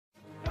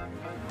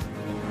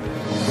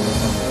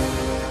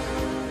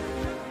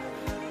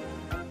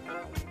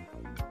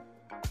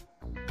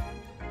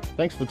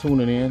Thanks for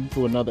tuning in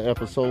to another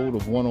episode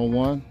of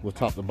One-on-One with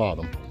Top to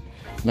Bottom.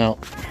 Now,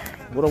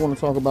 what I want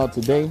to talk about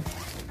today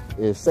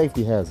is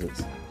safety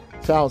hazards,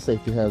 child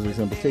safety hazards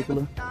in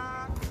particular.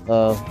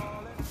 I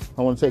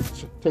want to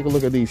take a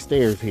look at these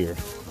stairs here.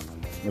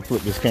 Let me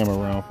flip this camera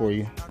around for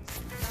you.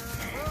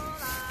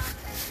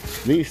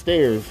 These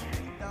stairs,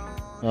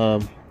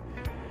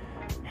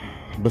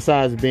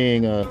 besides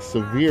being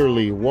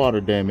severely water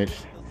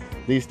damaged,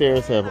 these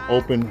stairs have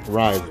open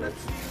risers.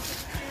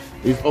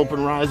 These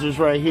open risers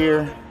right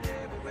here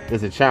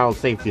is a child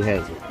safety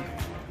hazard.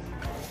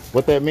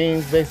 What that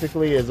means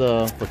basically is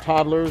for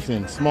toddlers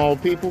and small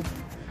people,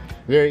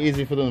 very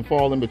easy for them to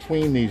fall in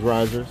between these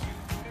risers.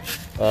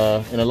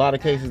 In a lot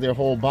of cases, their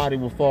whole body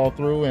will fall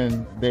through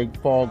and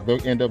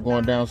they'll end up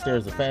going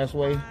downstairs the fast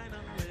way.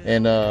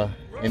 And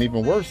in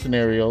even worse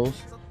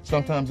scenarios,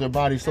 sometimes their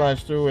body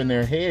slides through and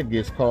their head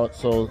gets caught,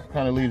 so it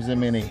kind of leaves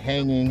them in a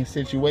hanging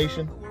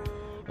situation.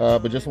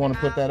 But just want to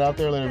put that out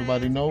there, let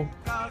everybody know,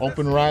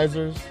 open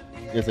risers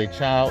is a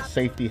child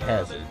safety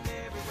hazard.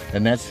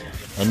 And that's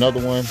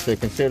another one to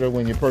consider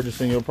when you're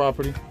purchasing your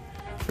property.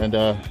 And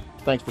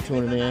thanks for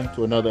tuning in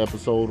to another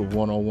episode of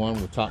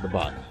One-on-One with Top to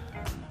Bot.